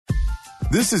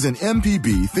This is an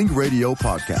MPB Think Radio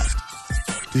podcast.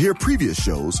 To hear previous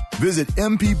shows, visit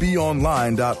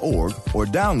mpbonline.org or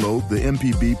download the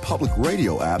MPB Public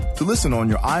Radio app to listen on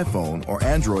your iPhone or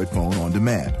Android phone on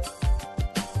demand.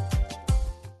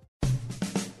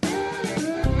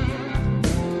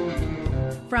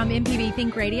 From MPB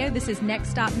Think Radio, this is Next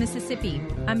Stop Mississippi.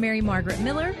 I'm Mary Margaret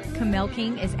Miller. Kamel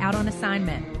King is out on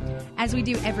assignment. As we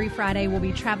do every Friday, we'll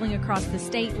be traveling across the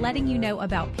state, letting you know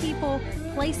about people,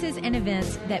 places, and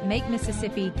events that make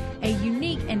Mississippi a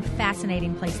unique and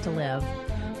fascinating place to live.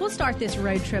 We'll start this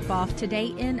road trip off today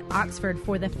in Oxford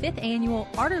for the 5th annual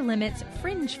Outer Limits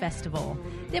Fringe Festival.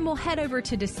 Then we'll head over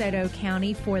to DeSoto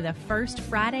County for the First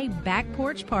Friday Back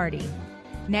Porch Party.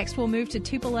 Next, we'll move to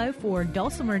Tupelo for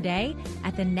Dulcimer Day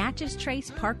at the Natchez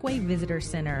Trace Parkway Visitor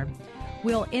Center.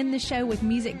 We'll end the show with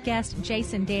music guest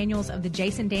Jason Daniels of the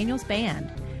Jason Daniels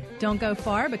Band. Don't go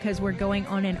far because we're going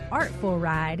on an artful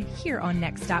ride here on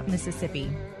Next Stop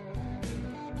Mississippi.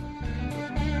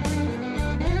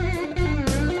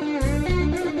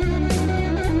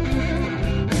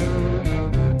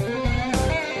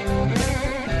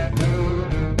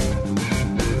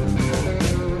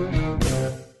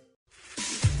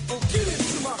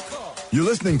 You're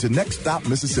listening to Next Stop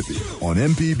Mississippi on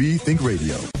MPB Think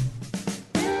Radio.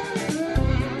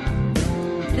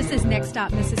 This is Next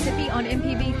Stop Mississippi on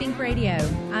MPB Think Radio.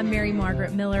 I'm Mary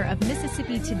Margaret Miller of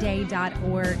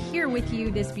MississippiToday.org, here with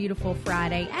you this beautiful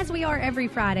Friday, as we are every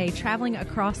Friday, traveling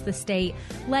across the state,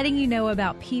 letting you know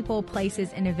about people,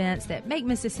 places, and events that make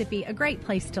Mississippi a great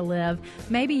place to live.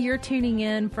 Maybe you're tuning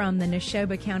in from the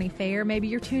Neshoba County Fair. Maybe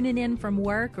you're tuning in from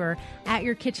work or at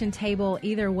your kitchen table.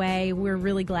 Either way, we're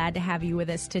really glad to have you with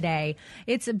us today.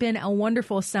 It's been a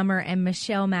wonderful summer, and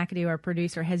Michelle McAdoo, our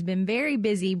producer, has been very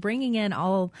busy bringing in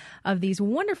all of these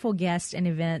wonderful guests and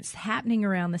events happening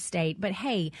around the state. But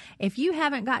hey, if you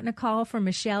haven't gotten a call from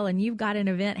Michelle and you've got an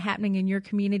event happening in your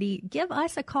community, give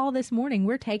us a call this morning.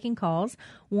 We're taking calls,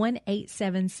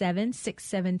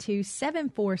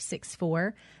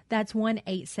 1-877-672-7464. That's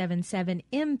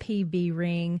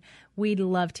 1-877-MPB-RING. We'd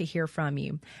love to hear from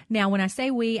you. Now, when I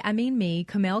say we, I mean me.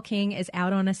 Kamel King is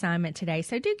out on assignment today,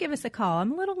 so do give us a call.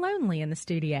 I'm a little lonely in the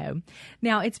studio.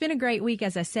 Now, it's been a great week,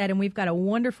 as I said, and we've got a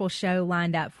wonderful show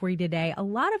lined up for you today. A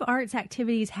lot of arts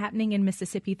activities happening in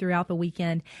Mississippi throughout the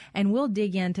weekend, and we'll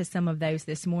dig into some of those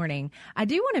this morning. I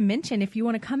do want to mention, if you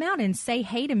want to come out and say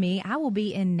hey to me, I will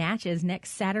be in Natchez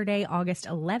next Saturday, August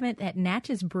 11th at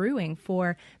Natchez Brewing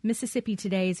for Mississippi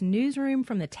Today's Newsroom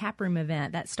from the Taproom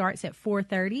event. That starts at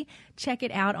 4:30. Check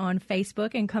it out on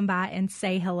Facebook and come by and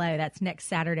say hello. That's next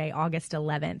Saturday, August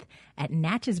 11th at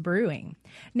Natchez Brewing.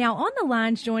 Now, on the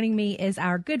lines joining me is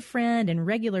our good friend and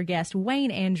regular guest, Wayne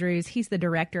Andrews. He's the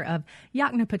director of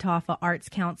Yoknapatawpha Arts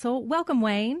Council. Welcome,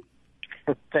 Wayne.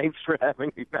 Thanks for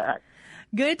having me back.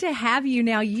 Good to have you.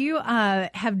 Now, you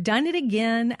have done it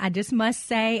again. I just must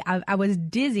say, I was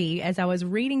dizzy as I was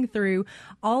reading through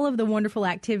all of the wonderful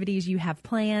activities you have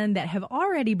planned that have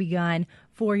already begun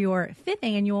for your 5th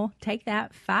annual, take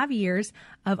that, 5 years,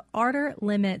 of Outer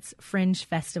Limits Fringe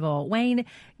Festival. Wayne,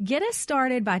 get us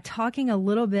started by talking a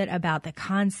little bit about the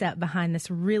concept behind this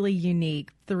really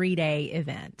unique 3-day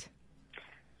event.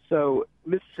 So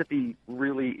Mississippi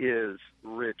really is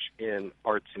rich in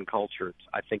arts and culture.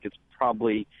 I think it's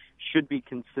probably should be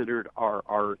considered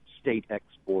our state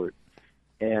export.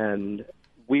 And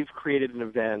we've created an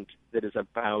event that is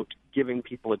about giving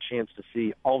people a chance to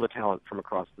see all the talent from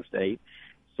across the state.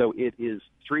 So it is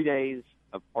 3 days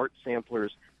of art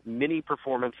samplers, mini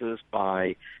performances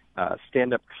by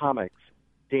stand-up comics,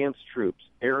 dance troupes,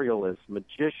 aerialists,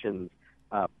 magicians,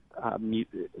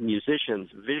 musicians,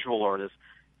 visual artists,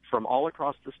 from all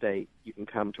across the state. You can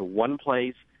come to one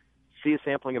place, see a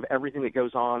sampling of everything that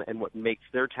goes on and what makes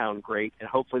their town great, and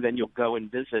hopefully then you'll go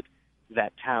and visit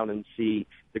that town and see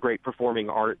the great performing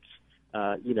arts,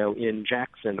 in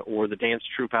Jackson, or the dance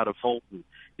troupe out of Fulton.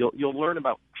 You'll learn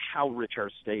about how rich our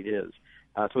state is.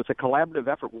 So it's a collaborative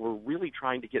effort. We're really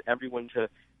trying to get everyone to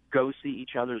go see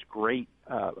each other's great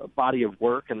body of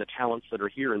work and the talents that are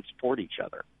here and support each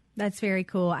other. That's very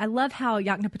cool. I love how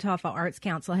Yoknapatawpha Arts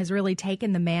Council has really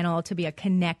taken the mantle to be a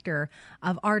connector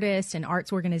of artists and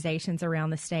arts organizations around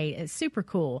the state. It's super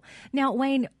cool. Now,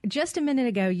 Wayne, just a minute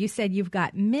ago, you said you've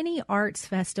got many arts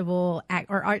festival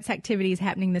or arts activities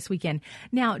happening this weekend.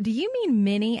 Now, do you mean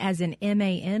many as in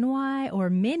M-A-N-Y or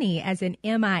many as in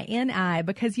M-I-N-I?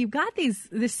 Because you've got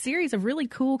this series of really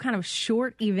cool kind of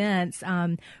short events,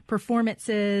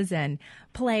 performances and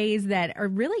plays that are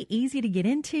really easy to get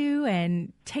into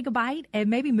and take a bite and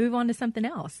maybe move on to something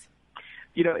else.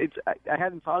 I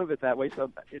hadn't thought of it that way,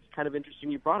 so it's kind of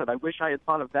interesting you brought it. I wish I had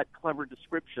thought of that clever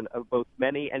description of both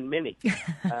many and many.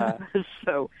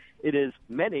 So it is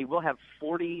many. We'll have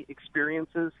 40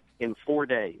 experiences in 4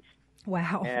 days.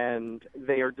 Wow. And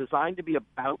they are designed to be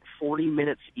about 40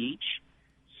 minutes each,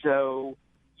 so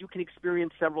you can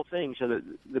experience several things. So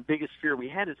the biggest fear we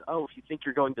had is, if you think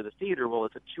you're going to the theater, well,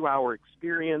 it's a 2-hour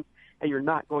experience, and you're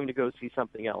not going to go see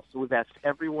something else. So we've asked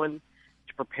everyone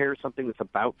to prepare something that's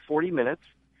about 40 minutes.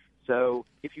 So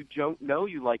if you don't know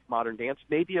you like modern dance,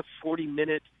 maybe a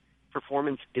 40-minute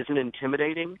performance isn't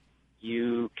intimidating.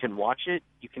 You can watch it.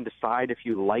 You can decide if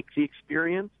you like the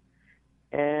experience,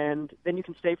 and then you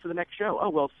can stay for the next show. Oh,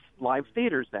 well, live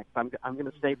theater's next. I'm going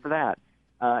to stay for that.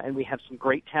 And we have some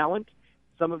great talent.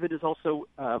 Some of it is also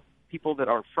people that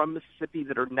are from Mississippi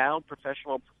that are now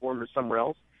professional performers somewhere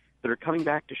else that are coming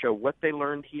back to show what they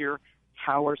learned here,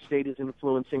 how our state is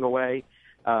influencing away,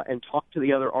 and talk to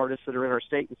the other artists that are in our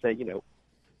state and say,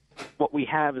 what we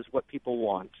have is what people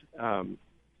want.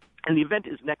 And the event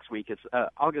is next week. It's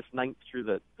August 9th through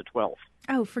the 12th.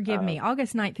 Oh, forgive me.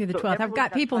 August 9th through the 12th. I've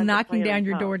got people knocking down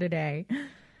your door today.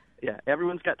 Yeah,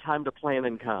 everyone's got time to plan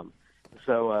and come.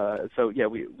 So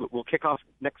we'll kick off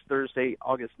next Thursday,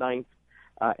 August 9th.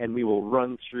 And we will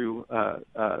run through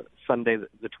Sunday,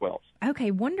 the 12th. Okay,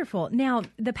 wonderful. Now,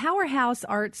 the Powerhouse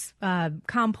Arts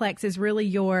Complex is really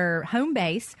your home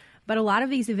base, but a lot of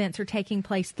these events are taking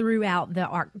place throughout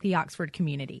the Oxford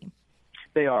community.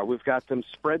 They are. We've got them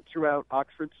spread throughout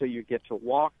Oxford, so you get to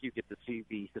walk, you get to see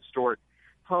the historic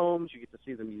homes, you get to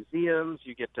see the museums,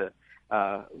 you get to.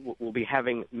 We'll be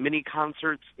having mini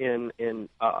concerts in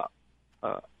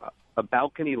a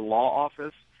balcony law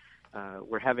office.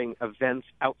 We're having events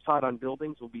outside on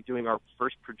buildings. We'll be doing our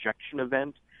first projection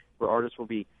event where artists will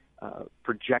be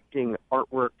projecting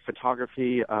artwork,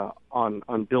 photography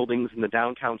on buildings in the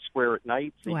downtown square at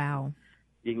night. So wow.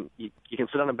 You can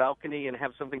sit on a balcony and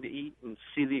have something to eat and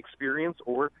see the experience,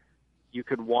 or you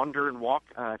could wander and walk.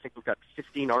 I think we've got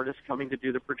 15 artists coming to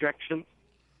do the projection.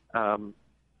 So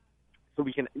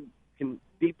we can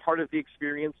be part of the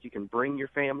experience. You can bring your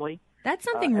family. That's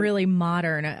something really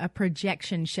modern, a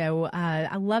projection show.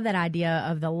 I love that idea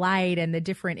of the light and the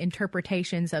different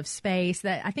interpretations of space.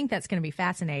 I think that's going to be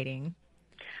fascinating.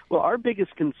 Well, our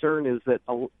biggest concern is that,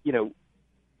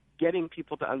 getting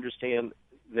people to understand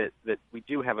that we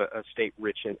do have a state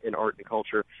rich in art and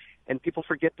culture, and people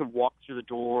forget to walk through the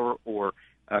door or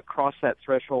cross that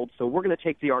threshold. So we're going to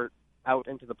take the art out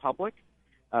into the public.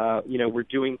 We're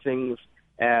doing things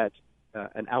at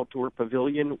an outdoor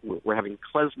pavilion. We're having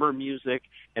klezmer music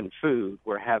and food.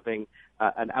 We're having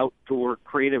an outdoor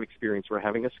creative experience. We're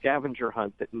having a scavenger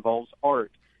hunt that involves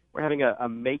art. We're having a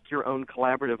make-your-own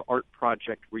collaborative art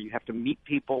project where you have to meet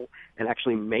people and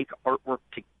actually make artwork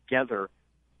together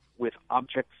with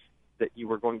objects that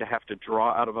you are going to have to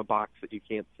draw out of a box that you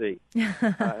can't see.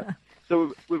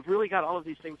 So we've really got all of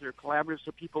these things that are collaborative,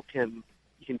 so people can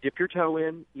dip your toe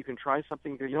in. You can try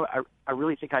something. I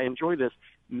really think I enjoy this.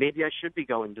 Maybe I should be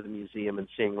going to the museum and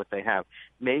seeing what they have.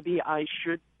 Maybe I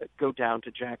should go down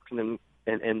to Jackson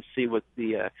and see what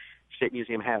the State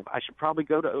Museum have. I should probably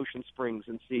go to Ocean Springs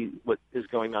and see what is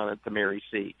going on at the Mary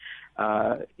C.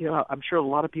 I'm sure a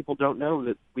lot of people don't know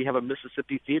that we have a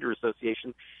Mississippi Theater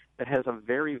Association that has a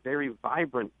very, very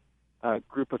vibrant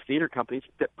group of theater companies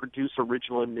that produce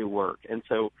original and new work. And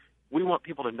so we want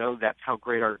people to know that's how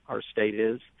great our state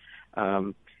is.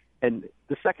 And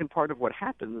the second part of what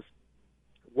happens,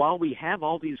 while we have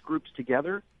all these groups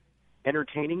together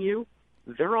entertaining you,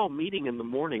 they're all meeting in the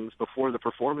mornings before the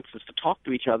performances to talk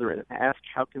to each other and ask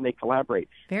how can they collaborate,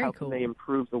 how can they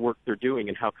improve the work they're doing,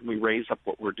 and how can we raise up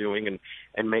what we're doing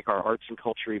and make our arts and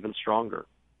culture even stronger.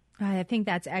 I think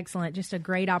that's excellent. Just a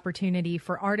great opportunity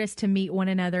for artists to meet one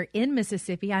another in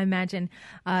Mississippi. I imagine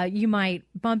you might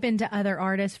bump into other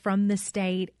artists from the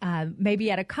state,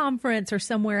 maybe at a conference or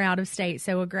somewhere out of state.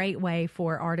 So a great way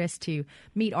for artists to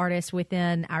meet artists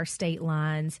within our state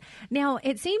lines. Now,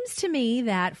 it seems to me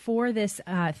that for this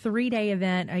 3-day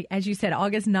event, as you said,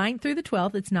 August 9th through the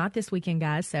 12th, it's not this weekend,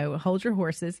 guys, so hold your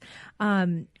horses.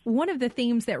 One of the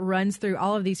themes that runs through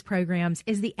all of these programs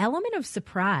is the element of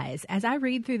surprise. As I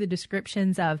read through the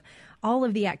descriptions of all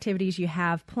of the activities you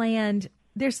have planned,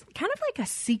 there's kind of like a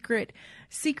secret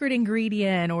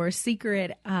ingredient or a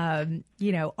secret,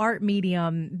 art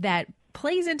medium that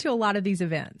plays into a lot of these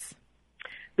events.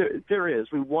 There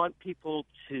is. We want people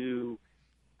to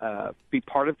be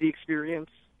part of the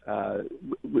experience.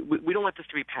 We don't want this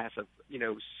to be passive.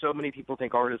 So many people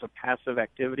think art is a passive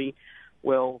activity.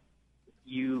 Well,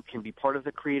 you can be part of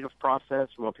the creative process.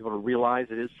 We want people to realize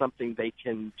it is something they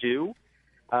can do.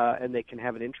 and they can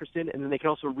have an interest in, and then they can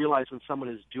also realize when someone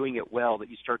is doing it well that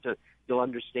you'll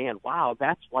understand, wow,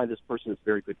 that's why this person is a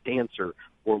very good dancer,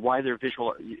 or why their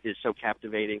visual is so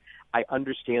captivating. I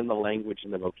understand the language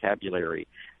and the vocabulary.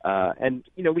 And,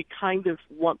 we kind of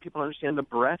want people to understand the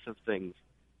breadth of things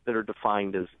that are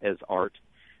defined as art.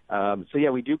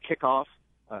 We do kick off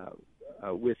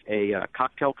with a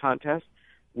cocktail contest.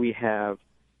 We have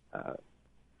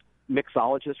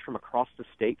mixologists from across the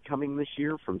state coming this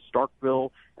year, from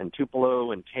Starkville and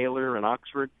Tupelo and Taylor and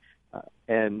Oxford,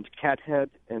 and Cathead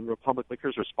and Republic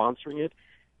Liquors are sponsoring it.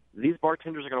 These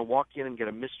bartenders are going to walk in and get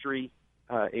a mystery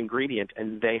ingredient,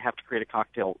 and they have to create a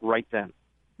cocktail right then.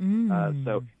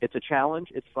 So it's a challenge.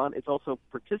 It's fun. It's also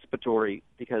participatory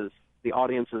because the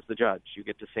audience is the judge. You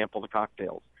get to sample the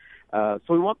cocktails. So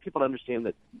we want people to understand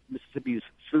that Mississippi's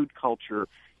food culture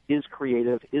is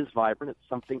creative, is vibrant. It's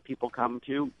something people come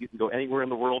to. You can go anywhere in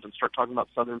the world and start talking about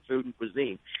Southern food and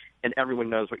cuisine, and everyone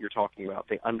knows what you're talking about.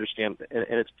 They understand, and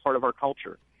it's part of our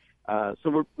culture.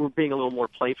 So we're being a little more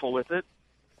playful with it.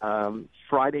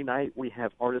 Friday night, we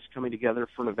have artists coming together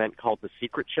for an event called The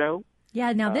Secret Show.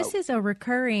 Yeah, now this is a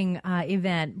recurring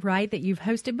event, right, that you've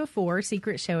hosted before,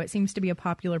 Secret Show. It seems to be a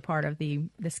popular part of the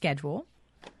schedule.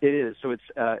 It is. So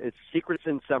it's secrets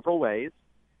in several ways.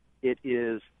 It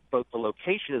is both the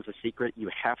location is a secret. You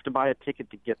have to buy a ticket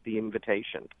to get the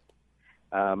invitation.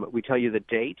 We tell you the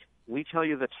date. We tell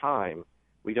you the time.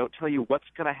 We don't tell you what's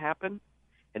going to happen.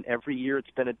 And every year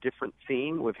it's been a different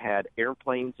theme. We've had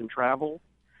airplanes and travel.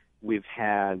 We've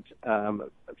had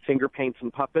finger paints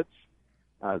and puppets.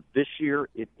 This year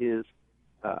it is,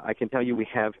 I can tell you we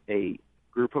have a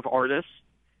group of artists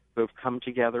who have come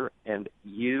together, and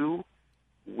you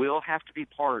will have to be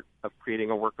part of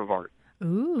creating a work of art.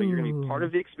 Ooh. So you're going to be part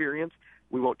of the experience.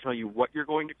 We won't tell you what you're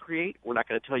going to create. We're not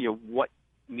going to tell you what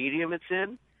medium it's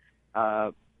in.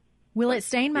 Will it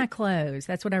stain my clothes?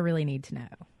 That's what I really need to know.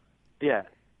 Yeah,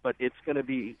 but it's going to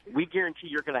be, we guarantee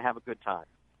you're going to have a good time.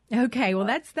 Okay, well,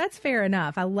 that's fair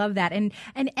enough. I love that. And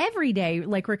every day,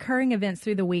 like recurring events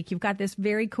through the week, you've got this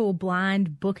very cool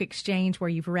blind book exchange where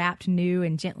you've wrapped new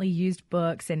and gently used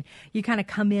books, and you kind of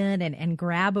come in and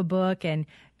grab a book, and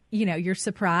you're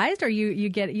surprised, or you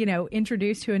get,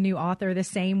 introduced to a new author. The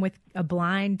same with a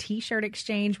blind T-shirt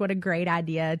exchange. What a great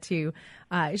idea to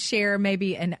share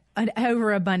maybe an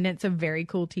overabundance of very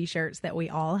cool T-shirts that we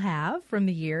all have from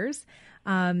the years.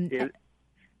 We've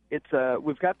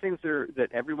got things that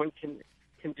everyone can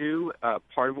do.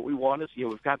 Part of what we want is,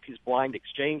 we've got these blind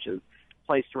exchanges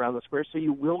placed around the square, so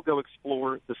you will go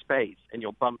explore the space, and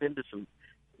you'll bump into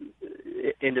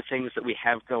things that we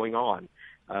have going on.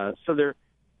 So they're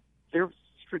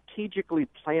strategically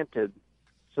planted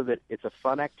so that it's a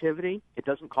fun activity. It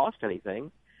doesn't cost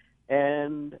anything.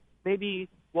 And maybe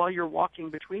while you're walking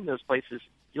between those places,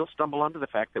 you'll stumble onto the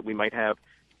fact that we might have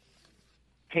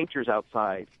painters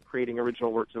outside creating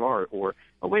original works of art, or,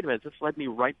 oh, wait a minute, this led me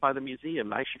right by the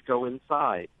museum. I should go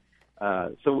inside.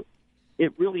 So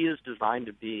it really is designed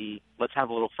to be, let's have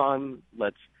a little fun.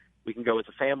 We can go as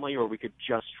a family, or we could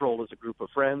just stroll as a group of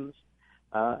friends.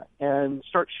 And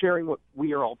start sharing what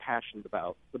we are all passionate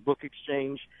about. The book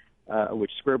exchange,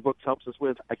 which Square Books helps us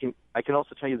with. I can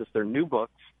also tell you this: they're new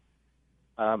books,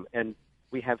 and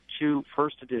we have 2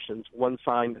 first editions. One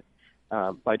signed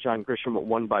by John Grisham, but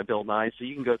one by Bill Nye. So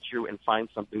you can go through and find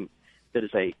something that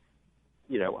is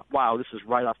wow, this is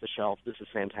right off the shelf. This is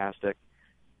fantastic.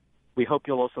 We hope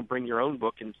you'll also bring your own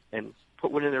book and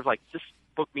put one in there like, this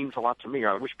book means a lot to me, or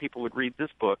I wish people would read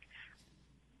this book.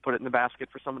 Put it in the basket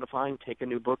for someone to find, take a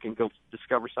new book, and go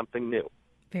discover something new.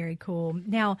 Very cool.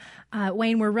 Now,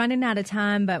 Wayne, we're running out of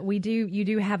time, but you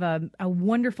do have a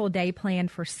wonderful day planned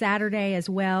for Saturday as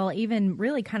well, even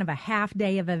really kind of a half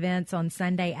day of events on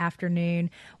Sunday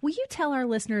afternoon. Will you tell our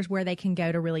listeners where they can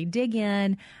go to really dig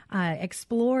in,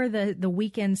 explore the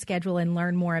weekend schedule, and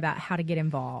learn more about how to get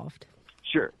involved?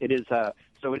 Sure. It is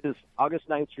August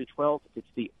 9th through 12th. It's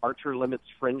the Archer Limits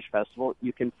Fringe Festival.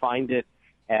 You can find it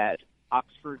at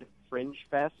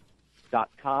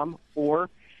oxfordfringefest.com, or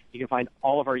you can find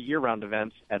all of our year-round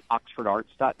events at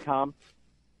oxfordarts.com.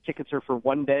 Tickets are for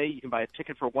one day. You can buy a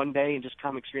ticket for one day and just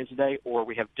come experience a day, or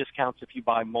we have discounts if you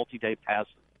buy multi-day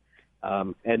passes.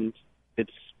 And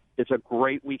it's a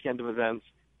great weekend of events,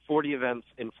 40 events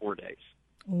in 4 days.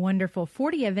 Wonderful.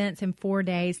 40 events in 4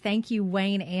 days. Thank you,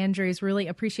 Wayne Andrews. Really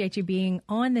appreciate you being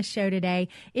on the show today.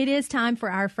 It is time for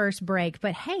our first break,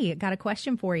 but hey, got a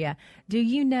question for you. Do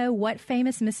you know what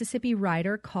famous Mississippi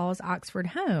writer calls Oxford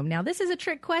home? Now, this is a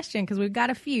trick question because we've got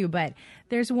a few, but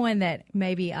there's one that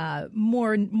maybe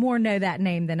more know that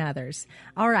name than others.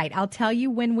 All right, I'll tell you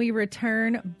when we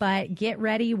return, but get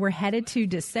ready. We're headed to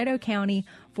DeSoto County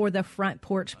for the Front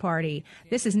Porch Party.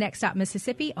 This is Next Stop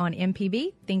Mississippi on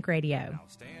MPB Think Radio.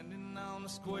 Standing on the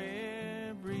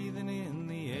square, breathing in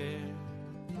the air,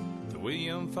 the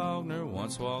William Faulkner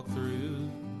once walked through.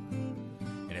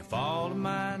 And if all of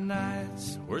my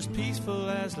nights were as peaceful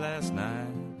as last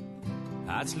night,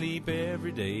 I'd sleep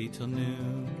every day till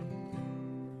noon.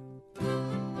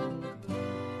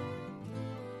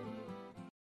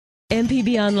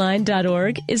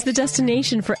 MPBOnline.org is the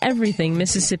destination for everything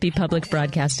Mississippi Public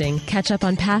Broadcasting. Catch up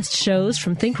on past shows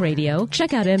from Think Radio,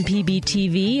 check out MPB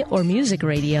TV or Music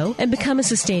Radio, and become a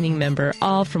sustaining member,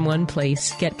 all from one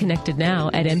place. Get connected now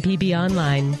at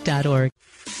MPBOnline.org.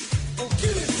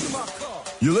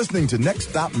 You're listening to Next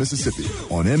Stop Mississippi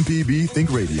on MPB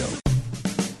Think Radio.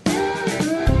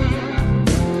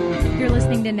 You're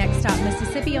listening to Next Stop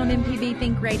Mississippi on MPB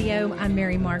Think Radio. I'm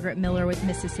Mary Margaret Miller with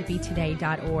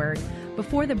MississippiToday.org.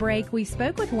 Before the break, we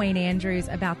spoke with Wayne Andrews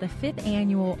about the 5th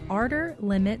annual Ardor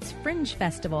Limits Fringe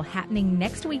Festival happening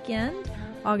next weekend,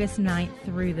 August 9th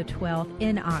through the 12th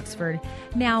in Oxford.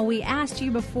 Now, we asked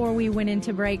you before we went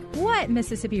into break what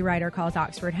Mississippi writer calls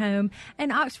Oxford home,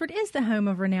 and Oxford is the home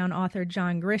of renowned author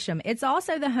John Grisham. It's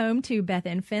also the home to Beth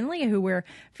Ann Finley, who we're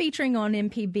featuring on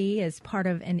MPB as part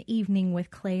of An Evening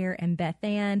with Claire and Beth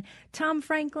Ann, Tom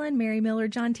Franklin, Mary Miller,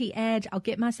 John T. Edge. I'll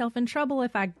get myself in trouble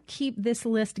if I keep this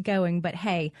list going, but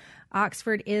hey,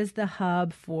 Oxford is the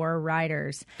hub for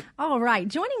writers. All right,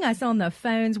 joining us on the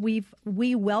phones, we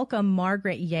welcome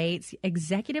Margaret Yates,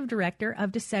 Executive Director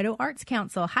of DeSoto Arts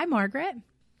Council. Hi, Margaret.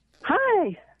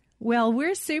 Hi. Well,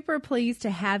 we're super pleased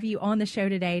to have you on the show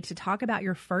today to talk about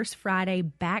your First Friday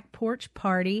Back Porch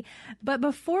Party. But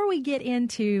before we get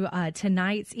into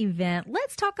tonight's event,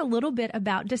 let's talk a little bit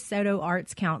about DeSoto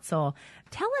Arts Council.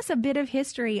 Tell us a bit of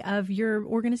history of your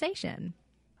organization.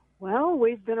 Well,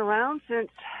 we've been around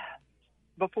since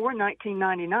before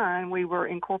 1999. We were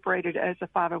incorporated as a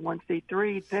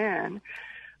 501c3 then,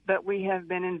 but we have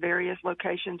been in various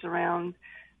locations around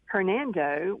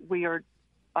Hernando. We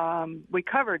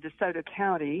cover DeSoto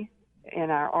County in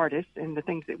our artists and the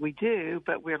things that we do,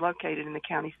 but we're located in the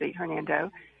county seat,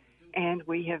 Hernando, and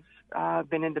we have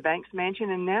been in the Banks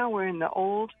Mansion, and now we're in the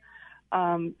old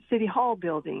City Hall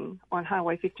building on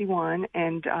Highway 51,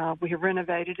 and we have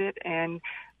renovated it, and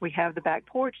we have the back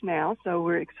porch now, so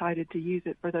we're excited to use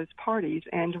it for those parties.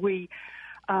 And we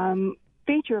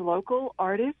feature local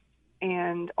artists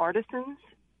and artisans.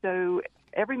 So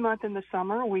every month in the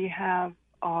summer, we have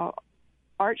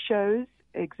art shows,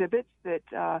 exhibits that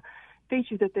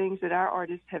feature the things that our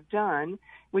artists have done.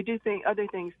 We do other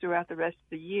things throughout the rest of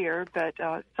the year, but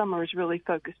summer is really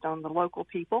focused on the local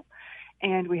people.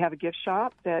 And we have a gift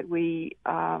shop that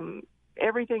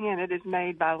everything in it is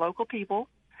made by local people.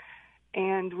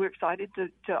 And we're excited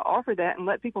to offer that and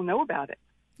let people know about it.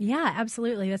 Yeah,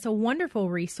 absolutely. That's a wonderful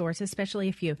resource, especially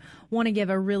if you want to give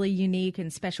a really unique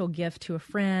and special gift to a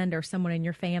friend or someone in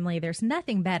your family. There's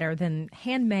nothing better than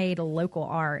handmade local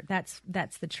art. That's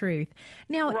the truth.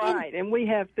 Now, right, and we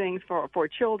have things for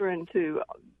children to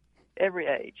every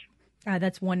age.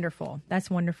 That's wonderful. That's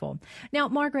wonderful. Now,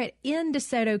 Margaret, in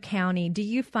DeSoto County, do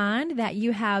you find that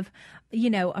you have,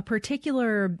 a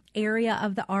particular area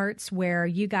of the arts where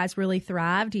you guys really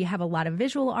thrive? Do you have a lot of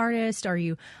visual artists? Are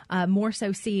you more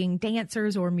so seeing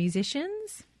dancers or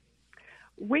musicians?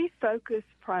 We focus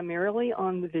primarily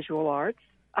on the visual arts,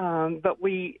 but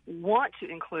we want to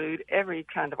include every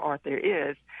kind of art there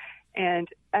is. And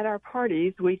at our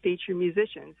parties, we feature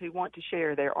musicians who want to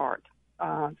share their art.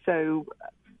 So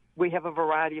we have a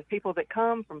variety of people that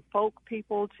come, from folk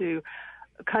people to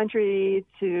country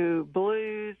to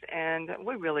blues, and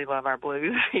we really love our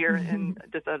blues here in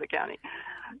DeSoto County.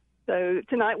 So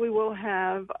tonight we will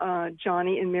have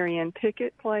Johnny and Marianne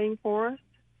Pickett playing for us.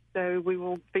 So we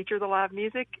will feature the live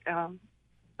music.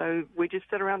 So we just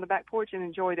sit around the back porch and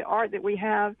enjoy the art that we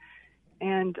have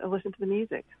and listen to the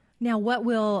music. Now, what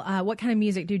kind of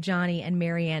music do Johnny and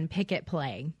Marianne Pickett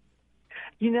play?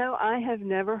 I have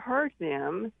never heard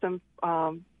them. Some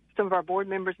of our board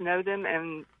members know them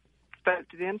and spoke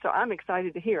to them, so I'm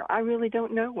excited to hear. I really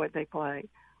don't know what they play.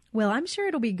 Well, I'm sure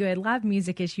it'll be good. Live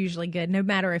music is usually good, no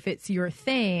matter if it's your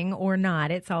thing or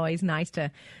not. It's always nice to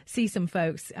see some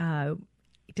folks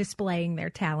displaying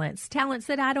their talents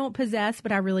that I don't possess,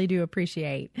 but I really do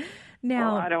appreciate.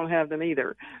 Now, I don't have them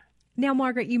either. Now,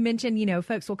 Margaret, you mentioned,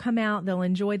 folks will come out, they'll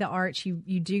enjoy the arts.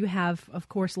 You do have, of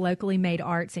course, locally made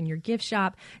arts in your gift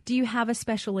shop. Do you have a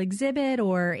special exhibit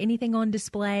or anything on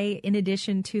display in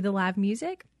addition to the live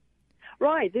music?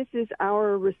 Right. This is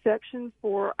our reception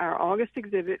for our August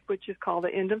exhibit, which is called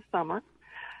The End of Summer.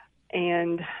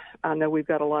 And I know we've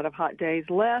got a lot of hot days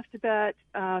left, but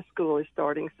school is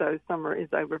starting, so summer is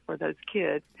over for those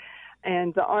kids.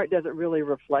 And the art doesn't really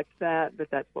reflect that, but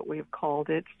that's what we have called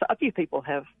it. So a few people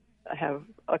have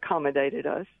accommodated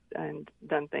us and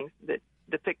done things that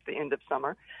depict the end of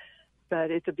summer.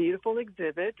 But it's a beautiful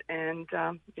exhibit, and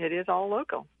it is all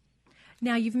local.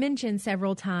 Now, you've mentioned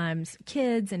several times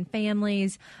kids and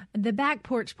families. The back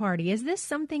porch party, is this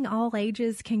something all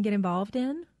ages can get involved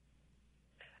in?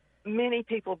 Many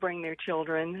people bring their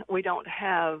children. We don't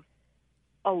have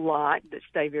a lot that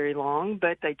stay very long,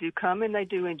 but they do come and they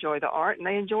do enjoy the art, and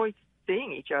they enjoy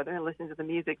seeing each other and listening to the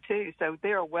music, too. So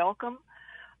they're welcome.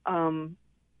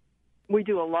 We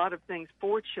do a lot of things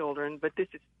for children, but this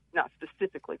is not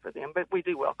specifically for them, but we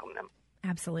do welcome them.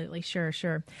 Absolutely.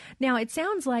 Sure. Now, it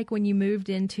sounds like when you moved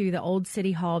into the old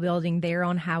City Hall building there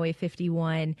on Highway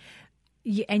 51,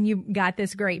 and you got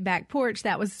this great back porch,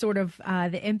 that was sort of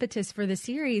the impetus for the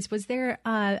series. Was there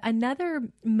another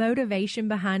motivation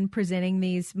behind presenting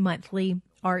these monthly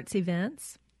arts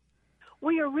events?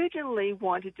 We originally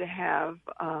wanted to have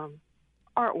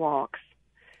art walks,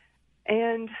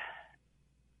 and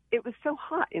it was so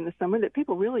hot in the summer that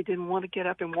people really didn't want to get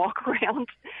up and walk around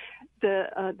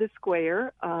the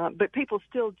square, but people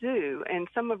still do, and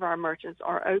some of our merchants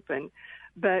are open,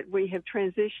 but we have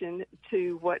transitioned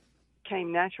to what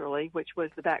came naturally, which was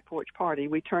the back porch party.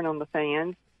 We turn on the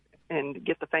fans and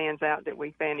get the fans out that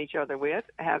we fan each other with,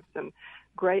 have some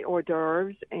great hors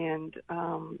d'oeuvres, and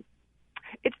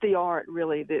it's the art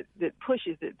really that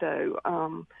pushes it,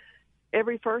 though.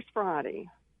 Every first Friday,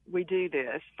 we do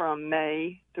this from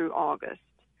May through August.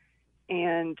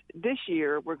 And this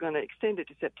year, we're going to extend it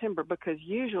to September because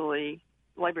usually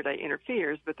Labor Day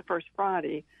interferes, but the first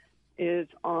Friday is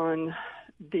on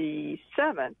the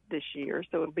 7th this year,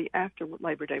 so it'll be after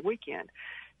Labor Day weekend.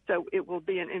 So it will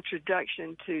be an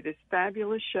introduction to this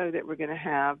fabulous show that we're going to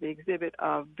have, the exhibit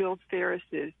of Bill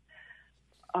Ferris's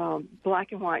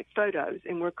black and white photos,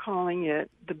 and we're calling it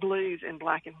The Blues in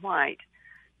Black and White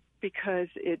because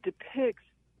it depicts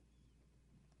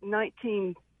late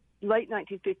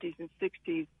 1950s and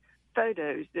 60s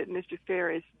photos that Mr.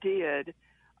 Ferris did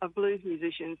of blues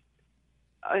musicians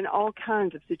in all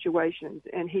kinds of situations,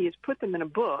 and he has put them in a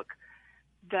book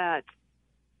that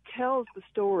tells the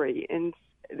story, and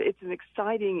it's an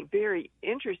exciting, very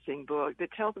interesting book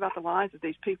that tells about the lives of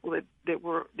these people that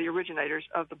were the originators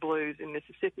of the blues in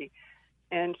Mississippi,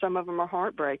 and some of them are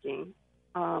heartbreaking,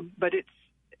 but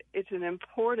it's an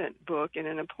important book and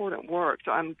an important work.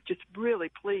 So I'm just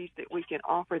really pleased that we can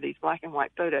offer these black and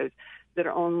white photos that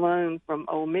are on loan from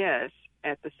Ole Miss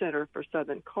at the Center for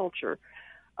Southern Culture.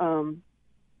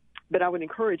 But I would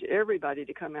encourage everybody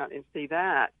to come out and see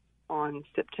that on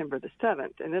September the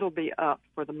 7th, and it'll be up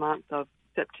for the month of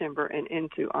September and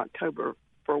into October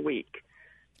for a week.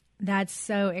 That's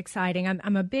so exciting.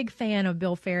 I'm a big fan of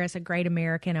Bill Ferris, a great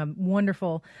American, a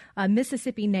wonderful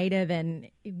Mississippi native, and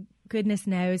goodness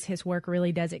knows his work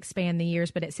really does expand the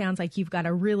years, but it sounds like you've got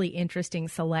a really interesting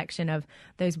selection of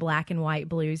those black and white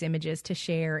blues images to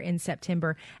share in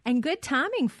September. And good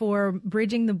timing for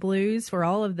Bridging the Blues, for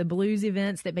all of the blues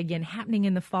events that begin happening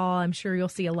in the fall. I'm sure you'll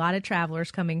see a lot of travelers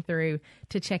coming through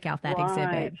to check out that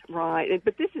exhibit. Right.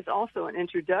 But this is also an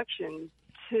introduction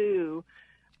to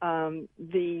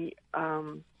the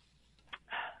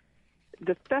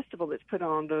festival that's put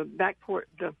on,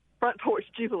 the Front Porch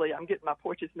Jubilee. I'm getting my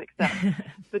porches mixed up.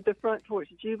 But the Front Porch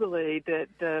Jubilee that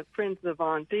the Friends of the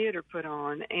Vaughn Theater put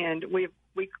on, and we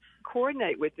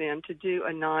coordinate with them to do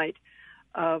a night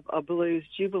of a blues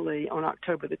jubilee on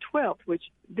October the 12th, which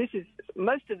this is,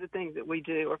 most of the things that we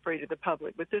do are free to the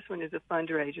public, but this one is a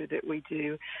fundraiser that we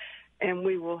do. And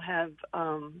we will have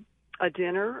a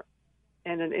dinner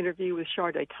and an interview with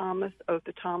Sharday Thomas,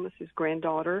 Otha Thomas's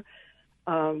granddaughter,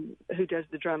 who does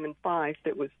the drum and fife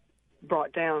that was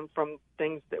brought down from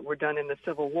things that were done in the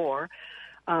Civil War.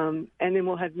 And then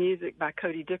we'll have music by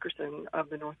Cody Dickerson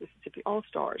of the North Mississippi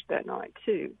All-Stars that night,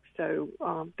 too. So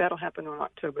that'll happen on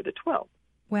October the 12th.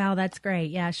 Wow, that's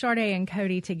great. Yeah, Sharday and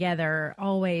Cody together,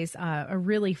 always a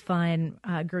really fun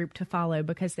group to follow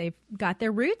because they've got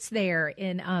their roots there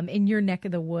in your neck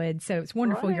of the woods. So it's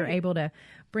wonderful You're able to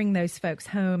bring those folks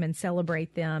home and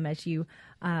celebrate them as you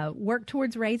work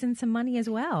towards raising some money as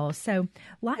well. So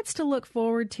lots to look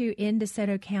forward to in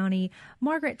DeSoto County.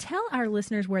 Margaret, tell our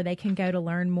listeners where they can go to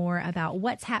learn more about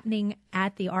what's happening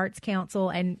at the Arts Council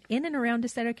and in and around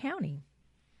DeSoto County.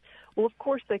 Well, of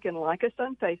course, they can like us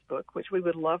on Facebook, which we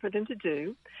would love for them to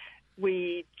do.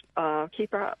 We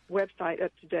keep our website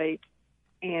up to date,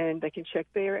 and they can check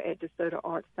there at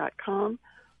DeSotoArts.com.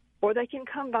 Or they can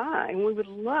come by, and we would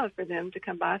love for them to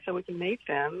come by so we can meet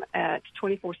them at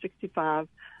 2465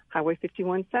 Highway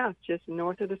 51 South, just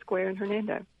north of the square in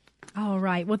Hernando. All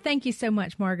right. Well, thank you so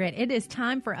much, Margaret. It is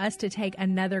time for us to take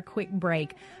another quick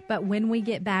break. But when we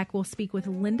get back, we'll speak with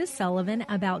Linda Sullivan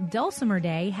about Dulcimer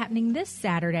Day happening this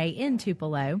Saturday in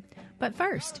Tupelo. But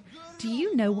first, do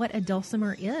you know what a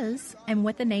dulcimer is and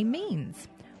what the name means?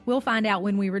 We'll find out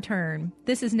when we return.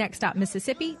 This is Next Stop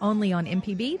Mississippi, only on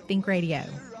MPB Think Radio.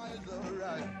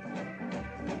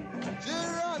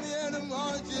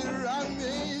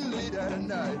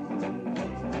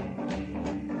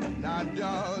 Now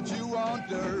don't you want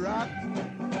to rock?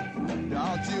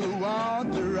 Don't you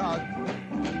want to rock?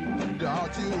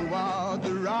 Don't you want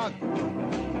to rock?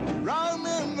 Rock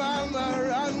me, mama,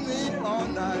 rock me all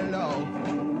night long.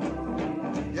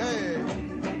 Yeah.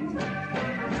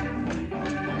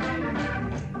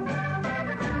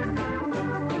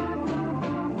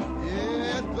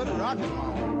 Yeah, put a rock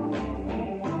on.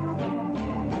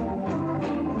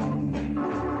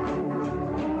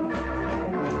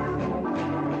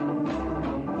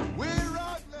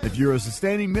 If you're a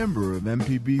sustaining member of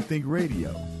MPB Think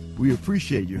Radio, we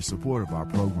appreciate your support of our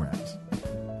programs.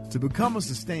 To become a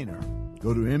sustainer,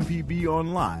 go to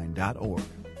mpbonline.org.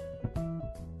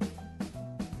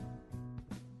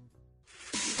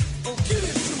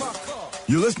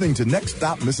 You're listening to Next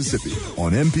Stop Mississippi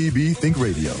on MPB Think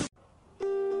Radio.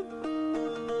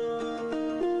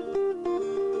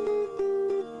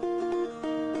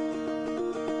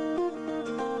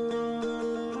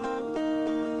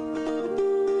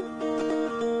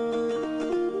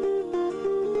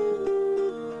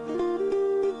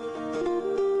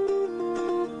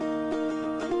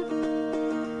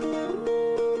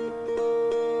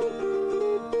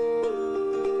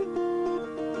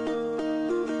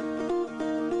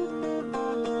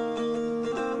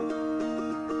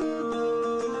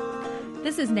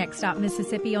 This is Next Stop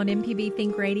Mississippi on MPB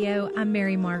Think Radio. I'm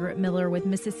Mary Margaret Miller with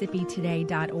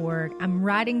MississippiToday.org. I'm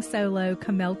riding solo.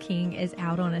 Kamel King is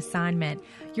out on assignment.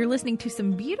 You're listening to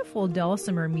some beautiful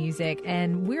dulcimer music,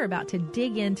 and we're about to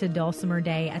dig into Dulcimer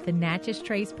Day at the Natchez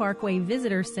Trace Parkway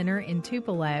Visitor Center in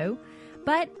Tupelo.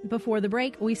 But before the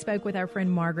break, we spoke with our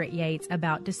friend Margaret Yates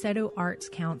about DeSoto Arts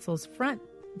Council's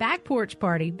back porch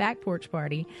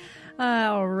party.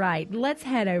 All right, let's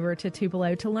head over to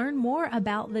Tupelo to learn more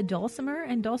about the dulcimer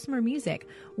and dulcimer music.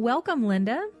 Welcome,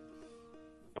 Linda.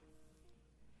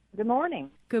 Good morning.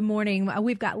 Good morning.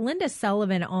 We've got Linda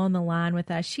Sullivan on the line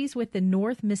with us. She's with the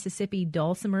North Mississippi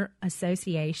Dulcimer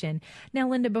Association. Now,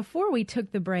 Linda, before we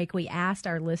took the break, we asked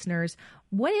our listeners,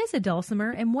 what is a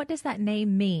dulcimer and what does that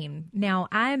name mean? Now,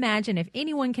 I imagine if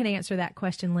anyone can answer that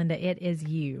question, Linda, it is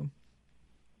you.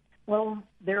 Well,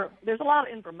 there's a lot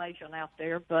of information out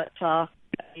there, but a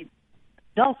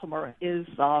dulcimer is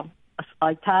a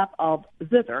type of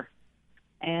zither.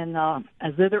 And a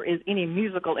zither is any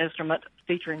musical instrument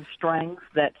featuring strings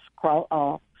that's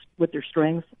with their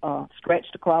strings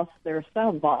stretched across their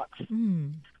sound box.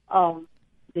 Mm.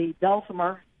 The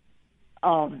dulcimer,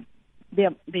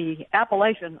 the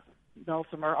Appalachian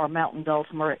dulcimer or mountain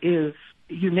dulcimer is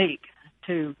unique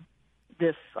to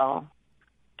this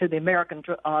to the American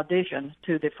addition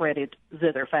to the fretted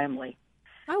zither family.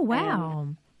 Oh, wow.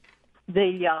 And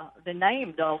the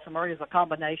name dulcimer is a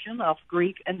combination of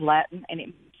Greek and Latin, and it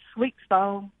means sweet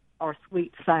song or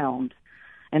sweet sound.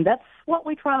 And that's what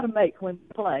we try to make when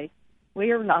we play.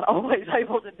 We are not always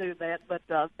able to do that, but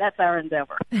that's our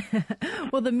endeavor.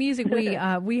 Well, the music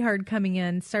we heard coming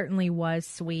in certainly was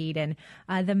sweet. And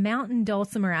the mountain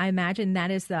dulcimer, I imagine that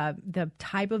is the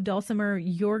type of dulcimer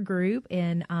your group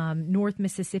in North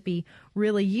Mississippi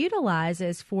really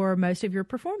utilizes for most of your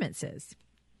performances.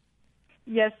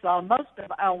 Yes, most of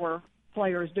our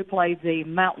players do play the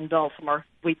mountain dulcimer.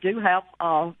 We do have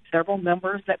several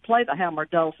members that play the hammer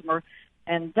dulcimer,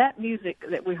 and that music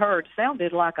that we heard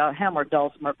sounded like a hammer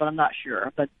dulcimer, but I'm not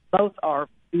sure. But both are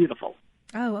beautiful.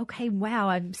 Oh, okay. Wow.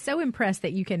 I'm so impressed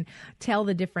that you can tell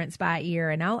the difference by ear.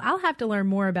 And I'll have to learn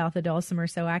more about the dulcimer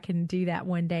so I can do that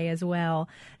one day as well.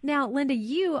 Now, Linda,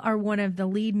 you are one of the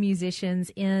lead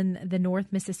musicians in the North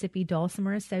Mississippi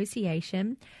Dulcimer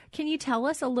Association. Can you tell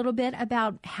us a little bit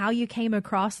about how you came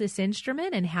across this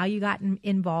instrument and how you got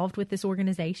involved with this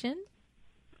organization?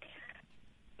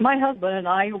 my husband and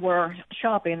I were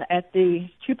shopping at the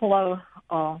Tupelo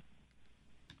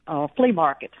flea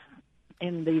market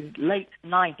in the late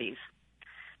 90s,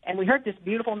 and we heard this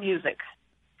beautiful music,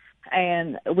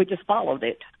 and we just followed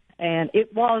it. And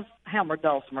it was Hammer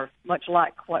Dulcimer, much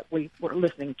like what we were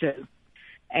listening to.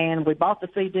 And we bought the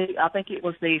CD. I think it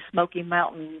was the Smoky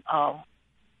Mountain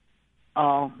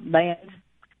band,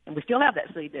 and we still have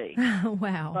that CD.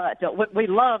 Wow. But we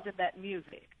loved that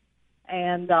music.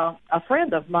 And a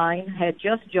friend of mine had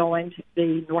just joined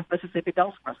the North Mississippi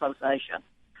Dulcimer Association.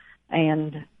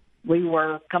 And we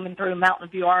were coming through Mountain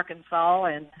View, Arkansas,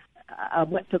 and I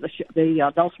went to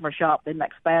the Dulcimer shop, the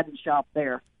McSpadden shop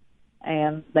there.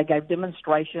 And they gave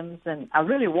demonstrations, and I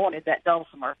really wanted that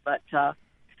Dulcimer, but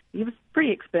it was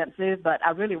pretty expensive, but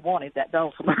I really wanted that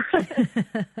Dulcimer.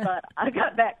 But I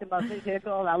got back to my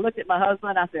vehicle, and I looked at my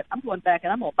husband, and I said, I'm going back,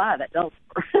 and I'm going to buy that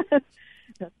Dulcimer.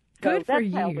 Good for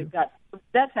you.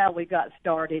 That's how we got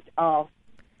started.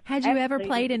 Had you ever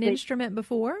played an instrument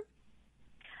before?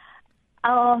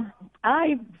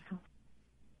 I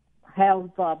have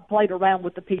played around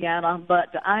with the piano,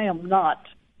 but I am not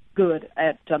good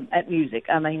at music.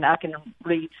 I mean, I can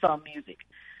read some music.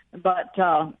 But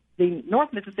the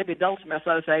North Mississippi Dulcimer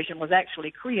Association was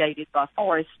actually created by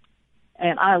Forrest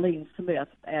and Eileen Smith,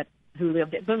 who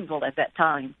lived at Boonville at that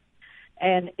time.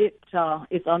 And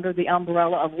it's under the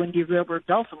umbrella of Windy River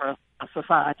Dulcimer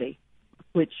Society,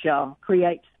 which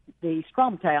creates the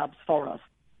strum tabs for us.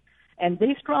 And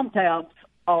these strum tabs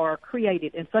are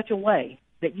created in such a way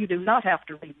that you do not have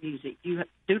to read music. You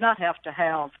do not have to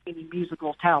have any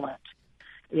musical talent.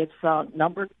 It's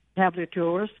numbered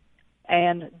tablatures,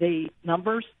 and the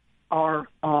numbers are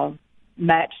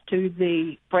matched to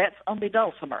the frets on the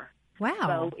dulcimer.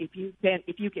 Wow! So if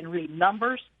you can read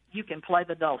numbers, you can play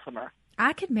the dulcimer.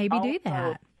 I could maybe do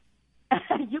that.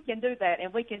 You can do that,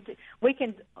 and we can.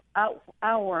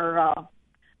 Our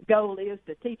goal is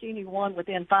to teach anyone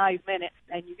within 5 minutes,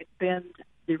 and you can spend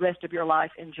the rest of your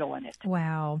life enjoying it.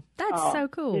 Wow, that's so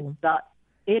cool.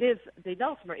 The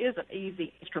dulcimer is an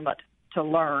easy instrument to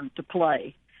learn to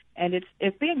play, and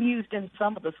it's being used in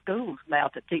some of the schools now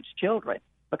to teach children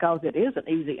because it is an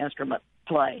easy instrument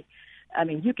to play. I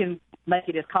mean, you can make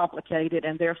it as complicated,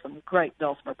 and there's some great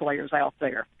dulcimer players out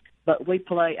there, but we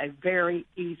play a very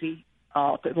easy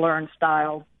to learn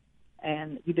style,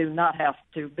 and you do not have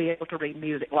to be able to read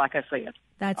music, like I said.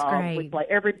 That's great. We play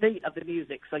every beat of the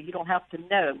music, so you don't have to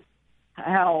know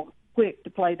how quick to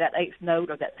play that 8th note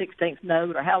or that 16th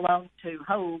note or how long to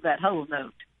hold that whole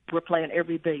note. We're playing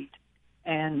every beat.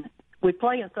 And we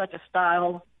play in such a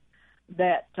style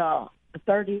that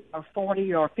 30 or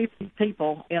 40 or 50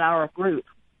 people in our group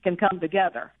can come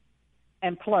together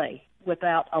and play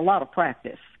without a lot of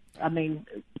practice. I mean,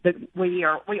 we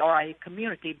are a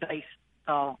community-based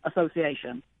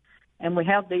association, and we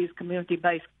have these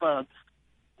community-based clubs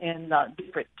in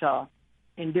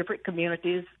different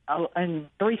communities in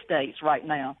 3 states right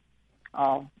now.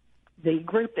 The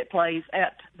group that plays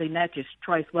at the Natchez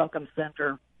Trace Welcome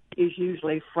Center is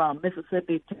usually from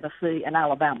Mississippi, Tennessee, and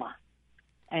Alabama.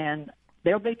 And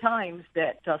there'll be times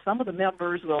that some of the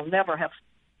members will never have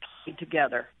played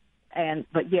together,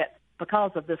 but yet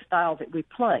because of the style that we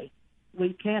play,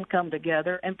 we can come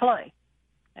together and play.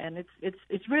 And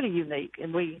it's really unique,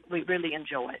 and we really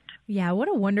enjoy it. Yeah, what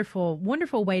a wonderful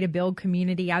way to build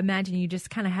community. I imagine you just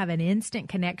kind of have an instant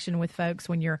connection with folks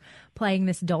when you're playing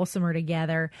this dulcimer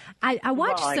together. I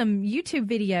watched some YouTube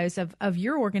videos of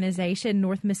your organization,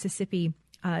 North Mississippi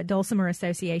Dulcimer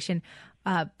Association,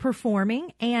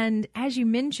 performing, and as you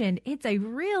mentioned, it's a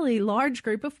really large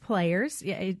group of players.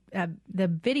 The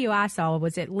video I saw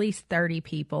was at least 30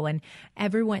 people, and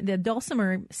everyone. The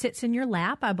dulcimer sits in your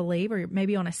lap, I believe, or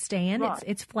maybe on a stand. Right.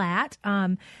 It's flat,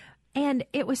 and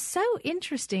it was so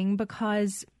interesting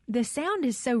because the sound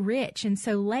is so rich and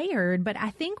so layered. But I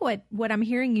think what I'm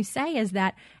hearing you say is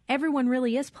that everyone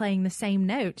really is playing the same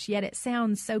notes, yet it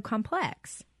sounds so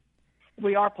complex.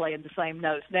 We are playing the same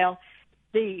notes now.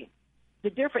 The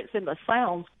difference in the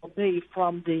sounds will be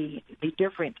from the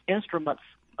different instruments.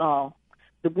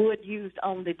 The wood used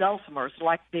on the dulcimers,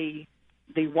 like the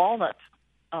walnut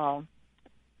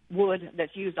wood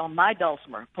that's used on my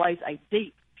dulcimer, plays a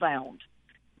deep sound.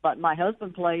 But my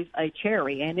husband plays a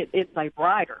cherry, and it's a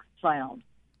brighter sound.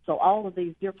 So all of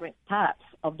these different types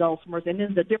of dulcimers, and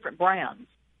then the different brands.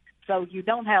 So you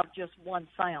don't have just one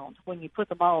sound. When you put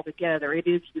them all together, it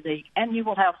is unique. And you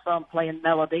will have some playing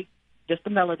melody, just the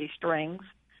melody strings,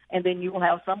 and then you will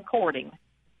have some chording.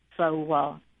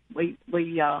 So we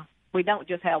don't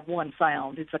just have one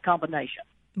sound; it's a combination.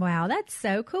 Wow, that's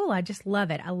so cool. I just love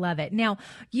it. I love it. Now,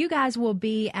 you guys will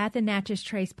be at the Natchez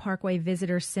Trace Parkway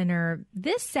Visitor Center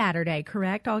this Saturday,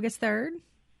 correct? August 3rd?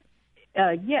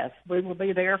 Yes, we will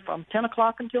be there from 10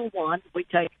 o'clock until 1. We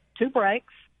take 2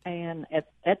 breaks, and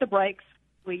at the breaks,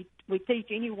 we teach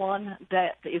anyone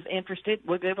that is interested.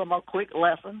 We give them a quick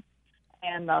lesson,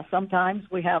 and sometimes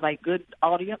we have a good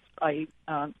audience, a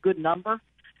good number,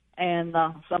 and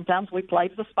sometimes we play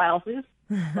for the spouses,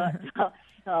 but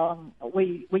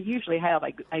we usually have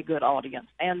a good audience,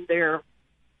 and they're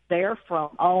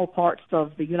from all parts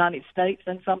of the United States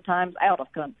and sometimes out of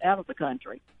the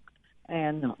country.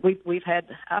 And we've had,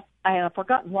 I have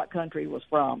forgotten what country he was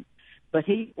from, but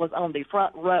he was on the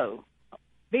front row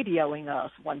videoing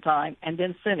us one time and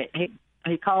then sent it.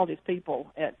 He called his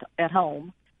people at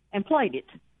home and played it.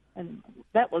 And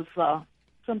that was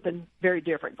something very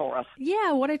different for us.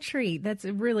 Yeah, what a treat. That's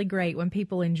really great when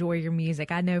people enjoy your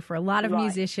music. I know for a lot of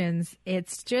musicians,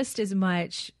 it's just as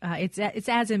much, it's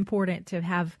as important to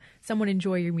have someone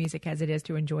enjoy your music as it is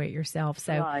to enjoy it yourself.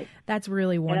 So that's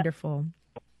really wonderful.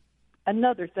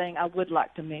 Another thing I would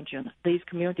like to mention, these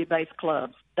community-based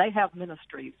clubs, they have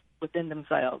ministries within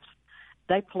themselves.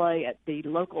 They play at the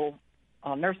local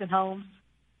nursing homes,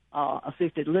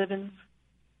 assisted livings,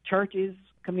 churches,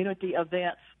 community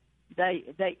events.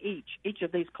 Each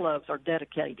of these clubs are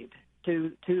dedicated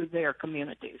to their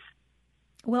communities.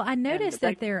 Well, I noticed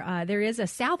that there is a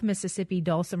South Mississippi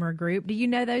Dulcimer group. Do you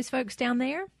know those folks down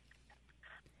there?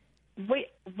 We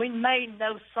may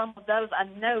know some of those. I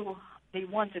know the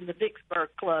ones in the Vicksburg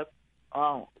Club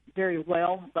very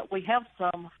well, but we have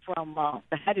some from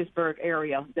the Hattiesburg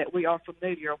area that we are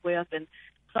familiar with, and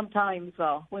sometimes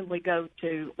when we go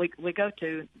to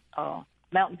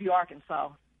Mountain View, Arkansas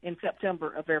in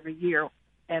September of every year,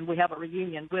 and we have a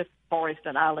reunion with Forrest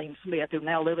and Eileen Smith, who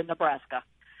now live in Nebraska,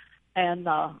 and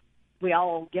we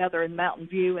all gather in Mountain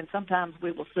View, and sometimes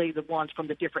we will see the ones from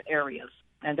the different areas,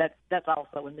 and that's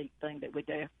also a neat thing that we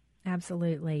do.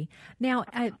 Absolutely. Now,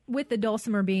 with the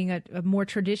dulcimer being a more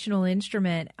traditional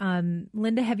instrument,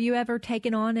 Linda, have you ever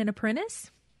taken on an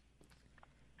apprentice?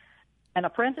 An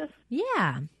apprentice?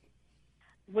 Yeah.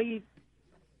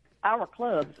 Our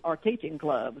clubs are teaching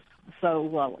clubs,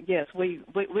 so yes, we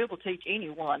will teach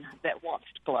anyone that wants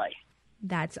to play.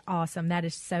 That's awesome. That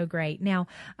is so great. Now,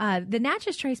 the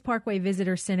Natchez Trace Parkway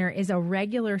Visitor Center is a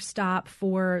regular stop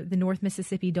for the North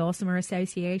Mississippi Dulcimer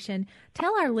Association.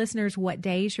 Tell our listeners what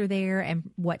days you're there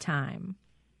and what time.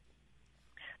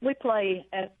 We play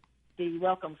at the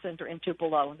Welcome Center in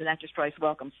Tupelo, the Natchez Trace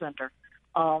Welcome Center,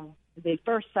 the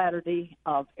first Saturday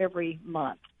of every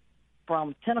month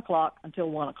from 10 o'clock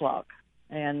until 1 o'clock.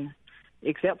 And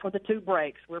except for the 2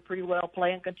 breaks, we're pretty well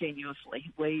playing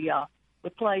continuously. We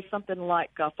play something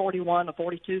like 41 or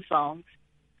 42 songs.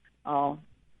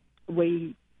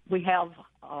 We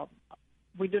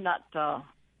do not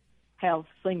have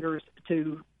singers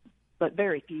but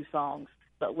very few songs.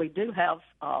 But we do have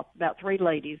about 3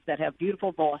 ladies that have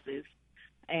beautiful voices,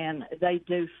 and they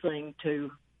do sing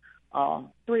to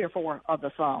 3 or 4 of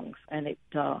the songs, and it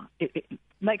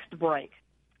makes the break.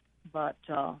 But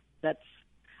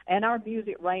and our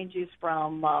music ranges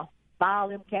from Bow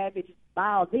Them Cabbage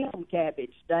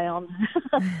down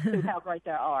to How Great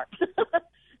Thou Art.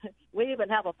 We even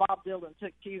have a Bob Dylan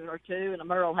tune or two and a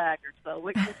Merle Haggard, so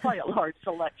we play a large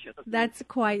selection. That's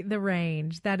quite the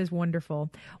range. That is wonderful.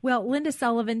 Well, Linda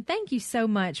Sullivan, thank you so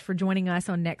much for joining us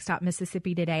on Next Stop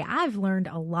Mississippi today. I've learned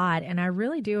a lot, and I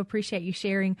really do appreciate you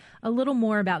sharing a little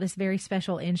more about this very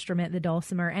special instrument, the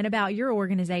dulcimer, and about your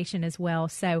organization as well.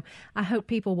 So I hope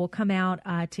people will come out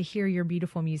to hear your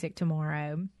beautiful music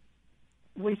tomorrow.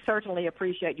 We certainly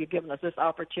appreciate you giving us this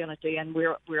opportunity, and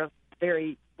we're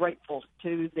very grateful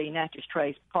to the Natchez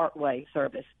Trace Parkway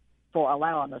service for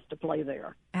allowing us to play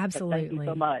there. Absolutely. Thank you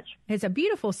so much. It's a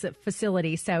beautiful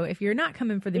facility, so if you're not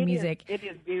coming for the music... It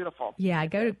is beautiful. Yeah,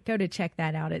 go to check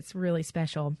that out. It's really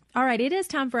special. All right, it is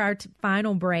time for our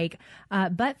final break.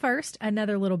 But first,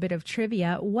 another little bit of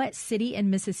trivia. What city in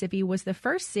Mississippi was the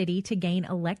first city to gain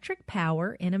electric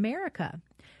power in America?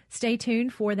 Stay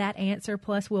tuned for that answer,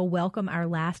 plus we'll welcome our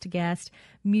last guest,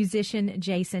 musician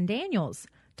Jason Daniels.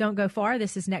 Don't go far.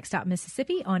 This is Next Stop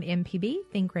Mississippi on MPB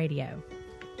Think Radio.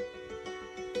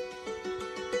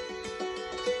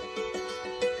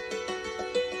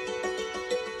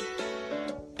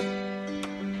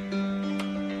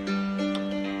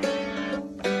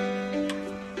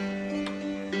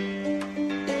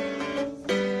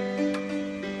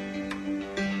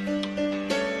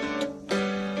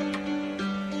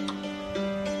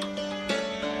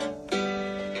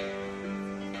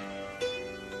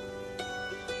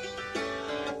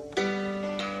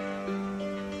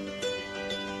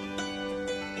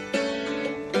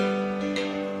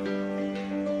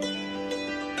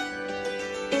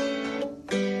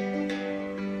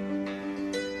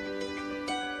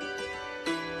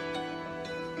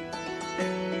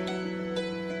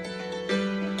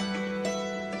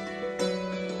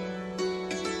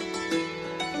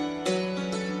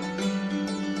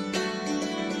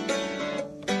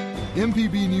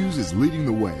 MPB News is leading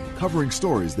the way, covering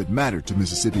stories that matter to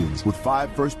Mississippians with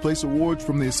 5 first-place awards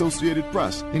from the Associated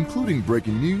Press, including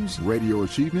breaking news, radio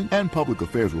achievement, and public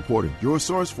affairs reporting. Your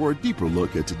source for a deeper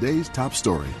look at today's top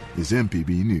story is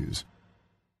MPB News.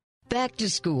 Back to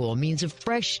school means a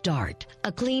fresh start,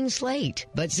 a clean slate.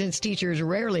 But since teachers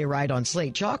rarely write on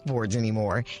slate chalkboards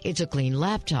anymore, it's a clean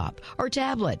laptop or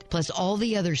tablet, plus all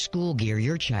the other school gear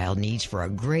your child needs for a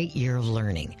great year of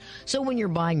learning. So when you're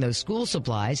buying those school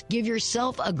supplies, give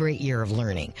yourself a great year of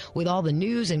learning with all the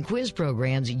news and quiz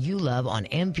programs you love on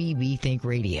MPB Think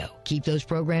Radio. Keep those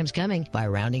programs coming by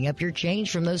rounding up your change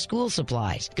from those school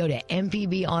supplies. Go to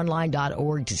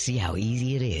mpbonline.org to see how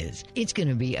easy it is. It's going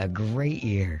to be a great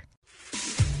year.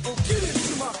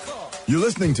 You're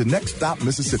listening to Next Stop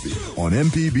Mississippi on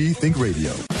MPB Think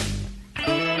Radio.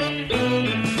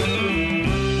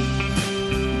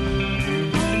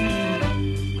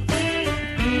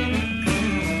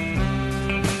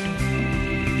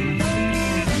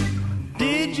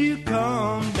 Did you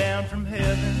come down from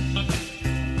heaven?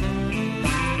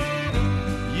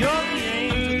 You're the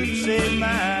angel that saved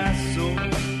my soul.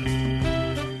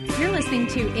 You're listening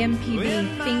to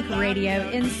MPB Think Radio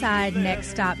inside Next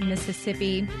Stop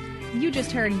Mississippi. You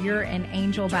just heard You're an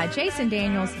Angel by Jason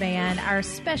Daniels Band, our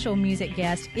special music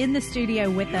guest in the studio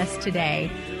with us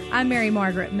today. I'm Mary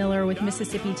Margaret Miller with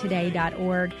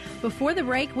MississippiToday.org. Before the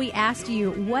break, we asked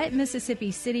you what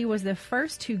Mississippi city was the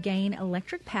first to gain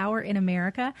electric power in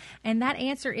America, and that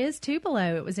answer is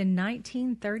Tupelo. It was in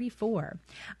 1934.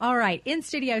 All right, in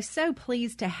studio, so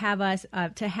pleased to have us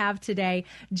have today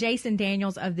Jason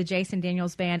Daniels of the Jason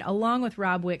Daniels Band, along with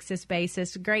Rob Wixis,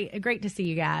 bassist. Great to see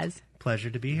you guys.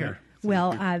 Pleasure to be here.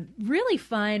 Well, really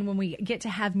fun when we get to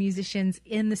have musicians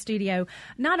in the studio,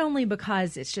 not only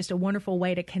because it's just a wonderful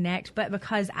way to connect, but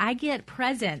because I get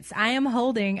presents. I am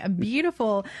holding a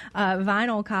beautiful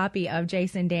vinyl copy of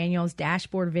Jason Daniels'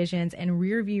 Dashboard Visions and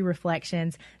Rear View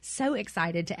Reflections. So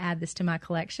excited to add this to my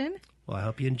collection. Well, I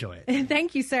hope you enjoy it.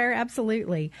 Thank you, sir.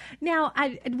 Absolutely. Now,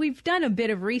 we've done a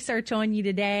bit of research on you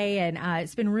today, and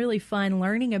it's been really fun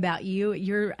learning about you.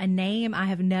 You're a name I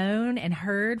have known and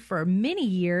heard for many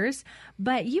years,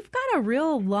 but you've got a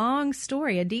real long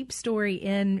story, a deep story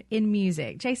in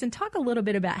music. Jason, talk a little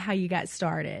bit about how you got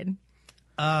started.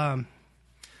 Well,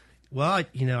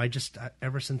 I just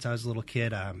ever since I was a little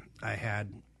kid, I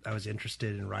was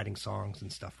interested in writing songs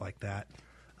and stuff like that.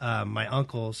 My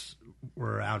uncles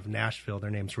were out of Nashville. Their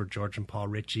names were George and Paul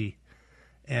Ritchie,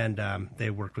 and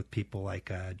they worked with people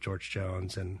like George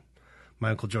Jones. And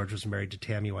my Uncle George was married to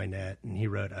Tammy Wynette, and he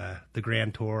wrote The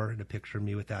Grand Tour and A Picture of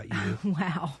Me Without You.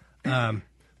 Wow.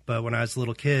 But when I was a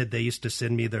little kid, they used to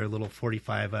send me their little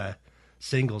 45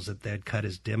 singles that they'd cut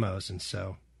as demos, and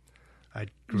so I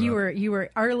grew up. You were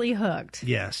early hooked.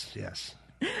 Yes.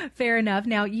 Fair enough.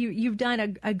 Now, you've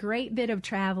done a great bit of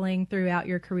traveling throughout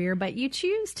your career, but you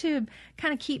choose to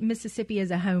kind of keep Mississippi as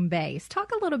a home base.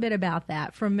 Talk a little bit about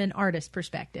that from an artist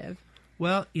perspective.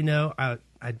 Well,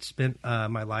 I'd spent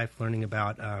my life learning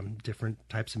about different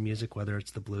types of music, whether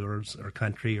it's the blues or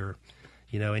country or,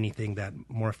 anything that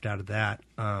morphed out of that.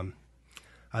 I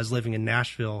was living in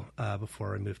Nashville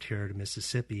before I moved here to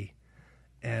Mississippi,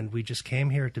 and we just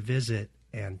came here to visit,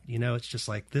 and, it's just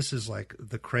like, this is like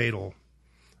the cradle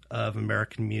of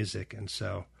American music, and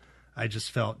so I just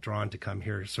felt drawn to come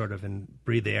here sort of and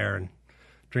breathe the air and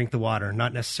drink the water,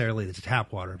 not necessarily the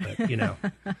tap water, but, we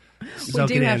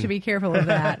do have to be careful of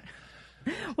that.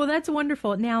 Well, that's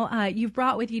wonderful. Now, you've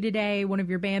brought with you today one of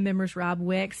your band members, Rob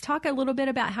Wicks. Talk a little bit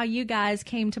about how you guys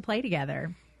came to play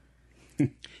together.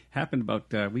 Happened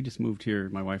about, we just moved here,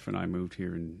 my wife and I moved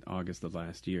here in August of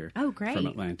last year. Oh, great. From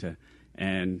Atlanta.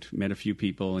 And met a few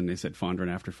people, and they said Fondren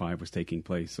After 5 was taking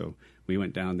place. So we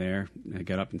went down there,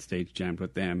 got up and stage jammed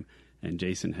with them, and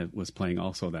Jason was playing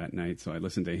also that night. So I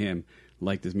listened to him,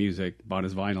 liked his music, bought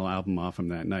his vinyl album off him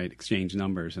that night, exchanged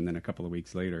numbers, and then a couple of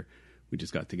weeks later, we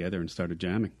just got together and started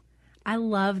jamming. I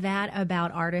love that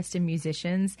about artists and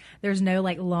musicians. There's no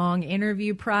long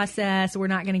interview process. We're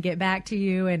not going to get back to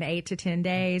you in 8 to 10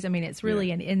 days. I mean, it's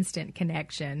really an instant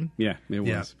connection. Yeah, it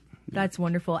was. That's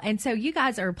wonderful. And so you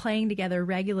guys are playing together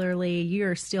regularly.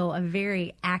 You're still a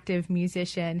very active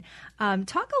musician.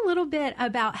 Talk a little bit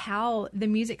about how the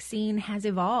music scene has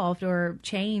evolved or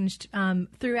changed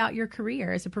throughout your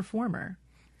career as a performer.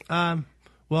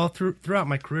 Well, throughout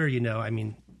my career,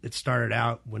 it started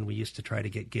out when we used to try to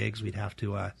get gigs. We'd have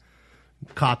to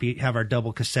have our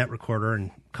double cassette recorder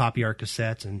and copy our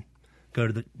cassettes and go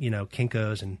to the,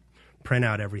 Kinko's and print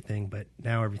out everything. But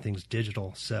now everything's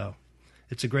digital, so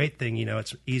it's a great thing.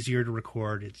 It's easier to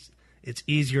record. It's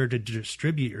easier to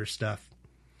distribute your stuff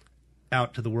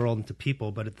out to the world and to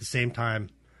people. But at the same time,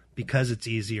 because it's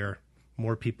easier,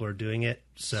 more people are doing it.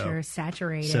 So sure,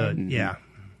 saturated. So yeah.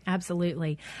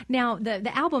 Absolutely. Now,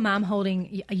 the album I'm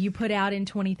holding, you put out in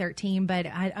 2013, but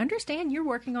I understand you're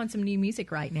working on some new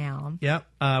music right now. Yep.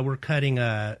 We're cutting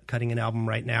an album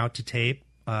right now to tape,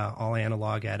 all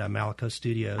analog at Malaco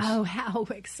Studios. Oh, how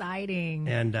exciting.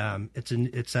 And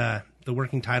the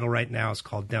working title right now is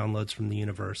called Downloads from the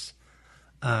Universe.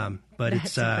 But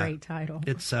That's a great title.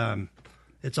 It's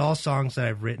all songs that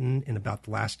I've written in about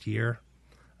the last year,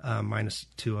 minus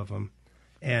 2 of them.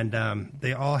 And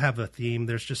they all have a theme.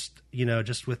 There's just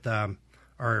with the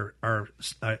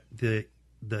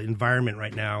environment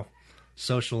right now,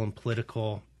 social and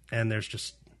political, and there's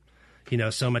just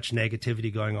so much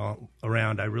negativity going on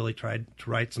around. I really tried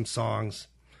to write some songs.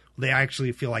 They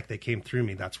actually feel like they came through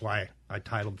me. That's why I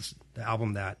titled the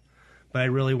album that. But I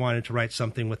really wanted to write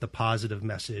something with a positive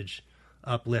message,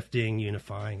 uplifting,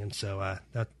 unifying, and so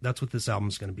that's what this album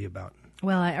is going to be about.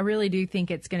 Well, I really do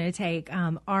think it's going to take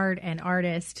art and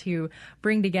artists to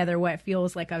bring together what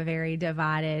feels like a very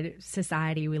divided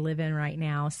society we live in right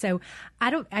now. So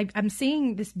I'm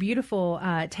seeing this beautiful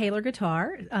Taylor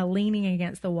guitar leaning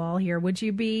against the wall here. Would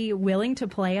you be willing to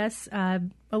play us a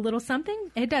little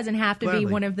something? It doesn't have to be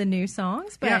one of the new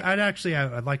songs. But yeah,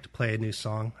 I'd like to play a new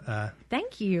song.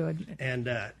 Thank you. And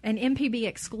an MPB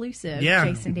exclusive, yeah,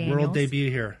 Jason Daniels. World debut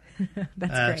here.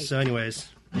 That's great. So anyways...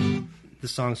 The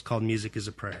song's called Music is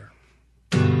a Prayer.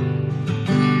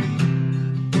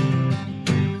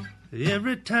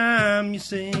 Every time you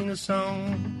sing a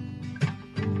song,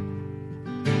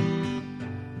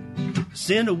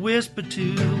 send a whisper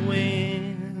to the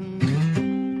wind,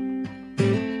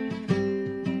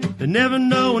 and never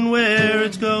knowing where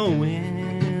it's going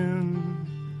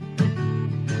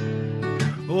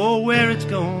or where it's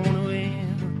going to end.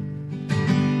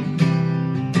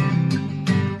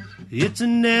 It's a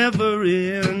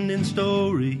never-ending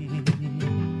story.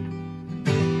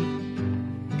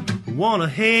 Wanna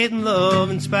hate and love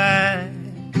and spite.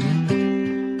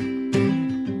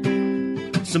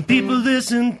 Some people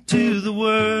listen to the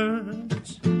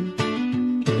words,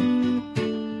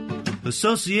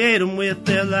 associate them with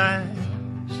their lives.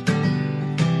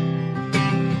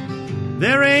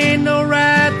 There ain't no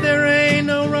right, there ain't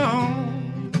no wrong,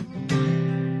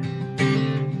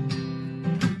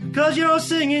 'cause you're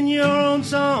singing your own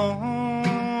song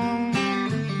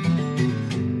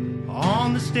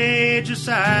on the stage of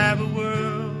cyber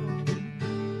world.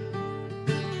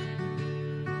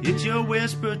 It's your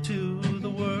whisper to the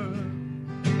world.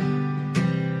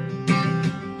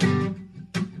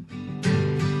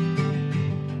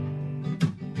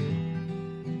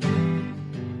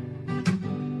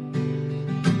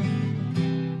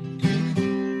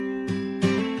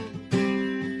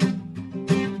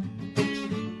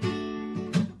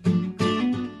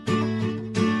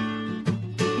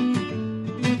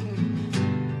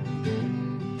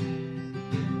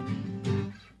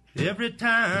 Every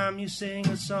time you sing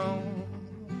a song,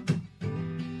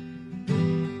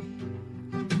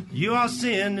 you are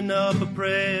sending up a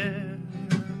prayer,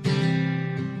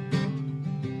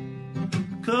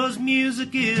 'cause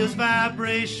music is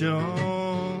vibration.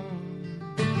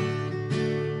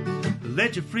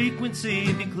 Let your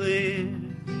frequency be clear.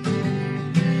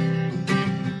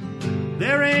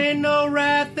 There ain't no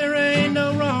right, there ain't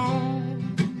no wrong,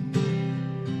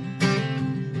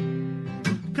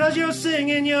 'cause you're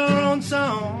singing your own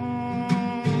song.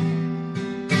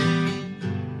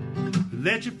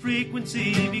 Let your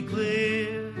frequency be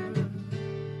clear.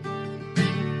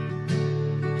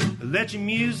 Let your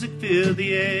music fill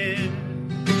the air.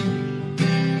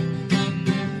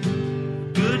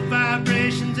 Good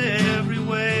vibrations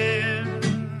everywhere,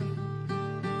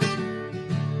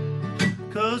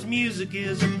 'cause music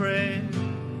is a prayer.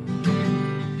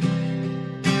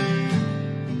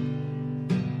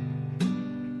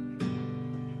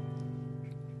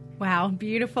 Wow,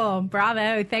 beautiful.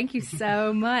 Bravo. Thank you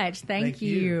so much. Thank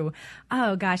you.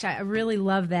 Oh, gosh, I really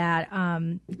love that.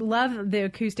 Love the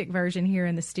acoustic version here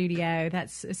in the studio.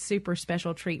 That's a super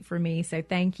special treat for me, so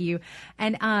thank you.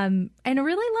 And I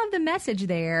really love the message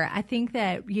there. I think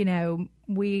that,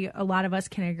 a lot of us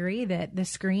can agree that the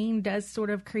screen does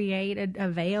sort of create a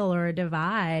veil or a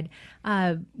divide.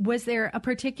 Was there a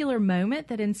particular moment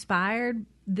that inspired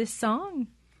this song?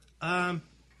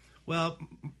 Well,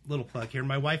 little plug here.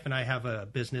 My wife and I have a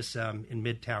business in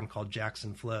Midtown called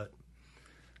Jackson Float.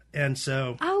 And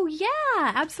so... Oh,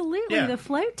 yeah, absolutely. Yeah. The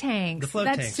float tanks. The float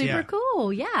That's tanks, super yeah.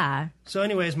 cool, yeah. So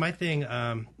anyways, my thing,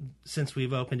 since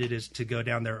we've opened it, is to go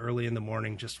down there early in the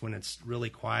morning just when it's really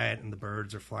quiet and the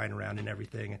birds are flying around and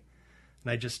everything.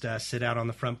 And I just sit out on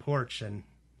the front porch and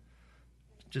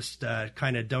just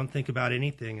kind of don't think about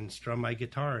anything and strum my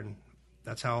guitar. And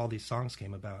that's how all these songs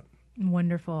came about.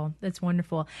 Wonderful. That's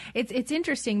wonderful. It's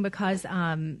interesting because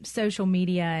social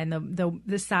media and the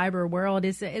cyber world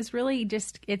is really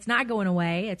just, it's not going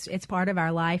away. It's part of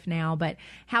our life now, but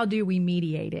how do we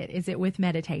mediate it? Is it with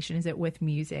meditation? Is it with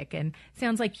music? And it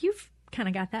sounds like you've kind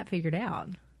of got that figured out.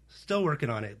 Still working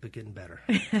on it, but getting better.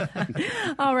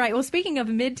 All right. Well, speaking of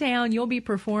Midtown, you'll be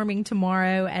performing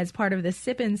tomorrow as part of the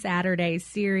Sippin' Saturdays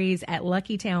series at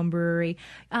Lucky Town Brewery.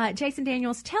 Jason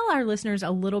Daniels, tell our listeners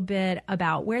a little bit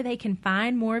about where they can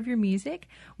find more of your music,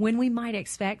 when we might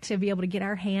expect to be able to get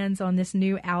our hands on this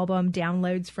new album,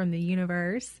 Downloads from the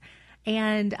Universe,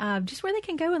 and just where they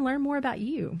can go and learn more about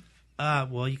you.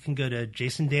 Well, you can go to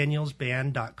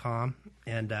jasondanielsband.com,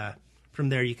 and from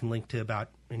there you can link to about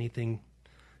anything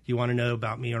you want to know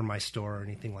about me or my store or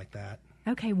anything like that.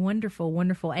 Okay, wonderful,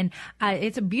 wonderful. And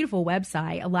it's a beautiful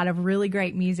website, a lot of really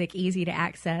great music, easy to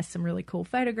access, some really cool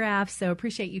photographs. So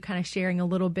appreciate you kind of sharing a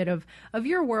little bit of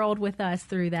your world with us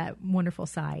through that wonderful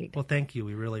site. Well, thank you.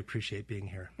 We really appreciate being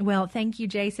here. Well, thank you,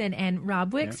 Jason and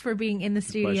Rob Wicks, for being in the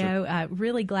studio.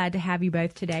 Really glad to have you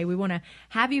both today. We want to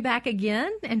have you back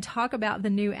again and talk about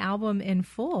the new album in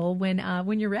full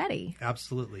when you're ready.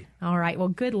 Absolutely. All right. Well,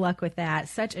 good luck with that.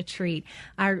 Such a treat.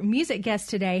 Our music guest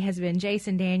today has been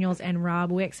Jason Daniels and Rob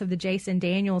Wicks of the Jason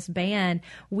Daniels Band.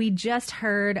 We just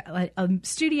heard a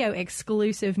studio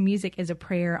exclusive Music is a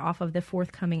Prayer off of the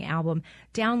forthcoming album,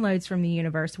 Downloads from the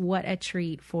Universe. What a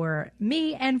treat for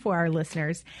me and for our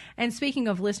listeners. And speaking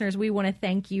of listeners, we want to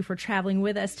thank you for traveling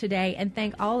with us today and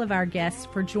thank all of our guests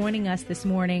for joining us this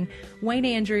morning. Wayne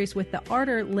Andrews with the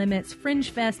Outer Limits Fringe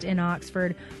Fest in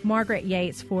Oxford, Margaret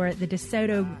Yates for the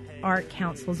DeSoto Art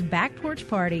Council's Back Porch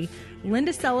Party,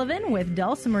 Linda Sullivan with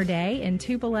Dulcimer Day in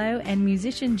Tupelo, and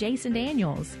musician Jason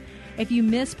Daniels. If you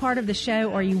missed part of the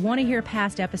show or you want to hear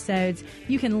past episodes,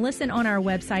 you can listen on our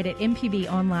website at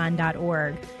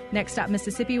mpbonline.org. Next Stop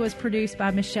Mississippi was produced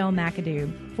by Michelle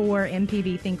McAdoo. For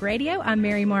MPB Think Radio, I'm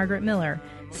Mary Margaret Miller.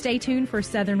 Stay tuned for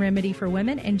Southern Remedy for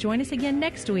Women and join us again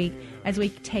next week as we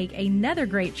take another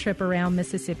great trip around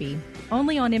Mississippi.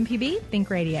 Only on MPB Think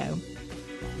Radio.